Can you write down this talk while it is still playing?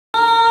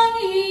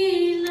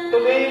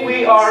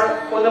we are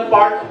on a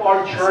part of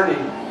our journey.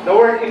 The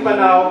word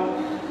Ipanao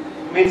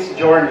means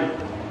journey.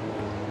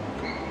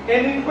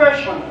 And in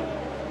question,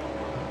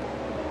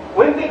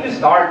 when did we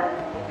start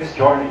this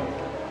journey?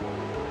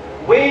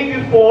 Way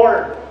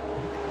before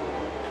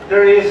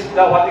there is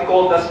what we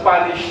call the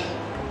Spanish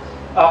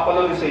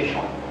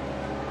colonization.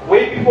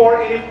 Way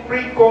before any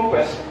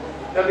pre-conquest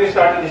that we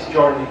started this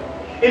journey.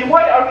 And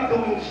why are we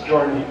doing this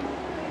journey?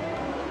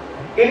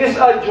 It is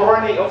a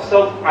journey of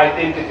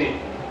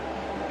self-identity.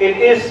 It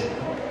is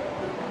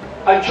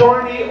a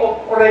journey of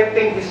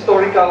correcting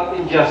historical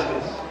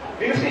injustice.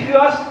 Because if you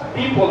ask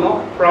people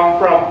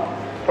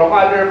from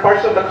other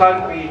parts of the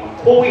country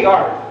who we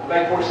are,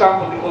 like for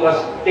example, they call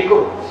us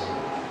Igorots.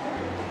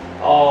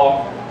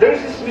 There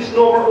is this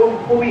misnomer of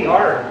who we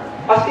are,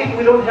 as if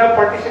we don't have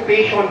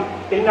participation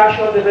in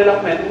national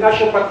development, in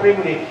national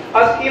patrimony,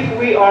 as if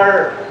we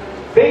are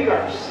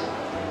beggars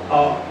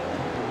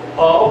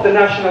of the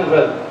national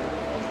wealth.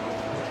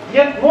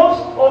 Yet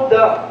most of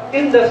the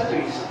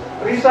industries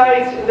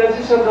resides in the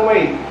ancestral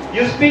domain.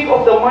 You speak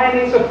of the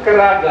minings of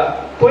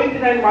Caraga,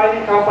 29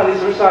 mining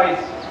companies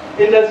resides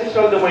in the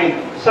ancestral domain.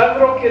 San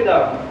Roque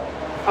Dam,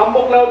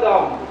 Amboklao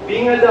Dam,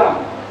 Binga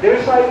Dam, they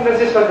reside in the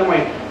ancestral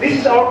domain. This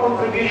is our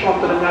contribution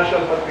to the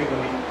national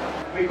patrimony.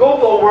 We go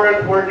to a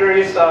world where there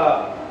is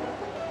a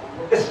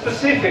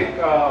specific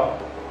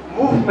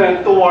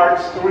movement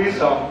towards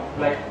tourism,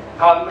 like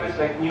countries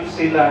like New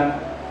Zealand,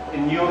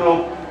 in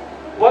Europe.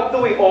 What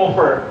do we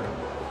offer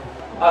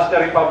as the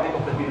Republic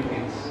of the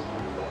Philippines?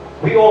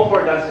 We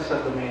offer the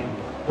ancestral domain.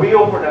 We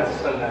offer the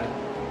ancestral land.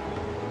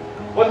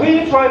 What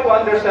we try to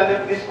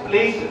understand is these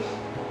places,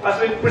 as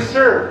we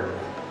preserve,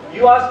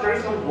 you ask the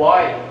reason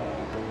why.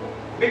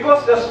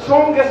 Because the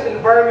strongest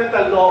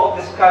environmental law of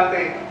this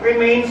country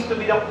remains to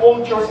be the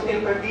cultures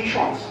and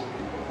traditions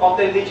of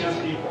the indigenous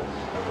peoples.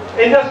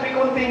 And as we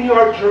continue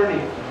our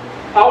journey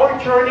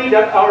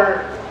that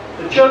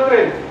the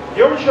children,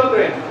 your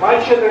children, my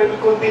children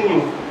will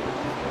continue,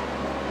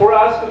 for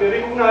us to be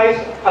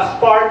recognized as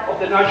part of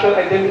the national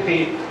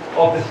identity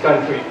of this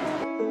country.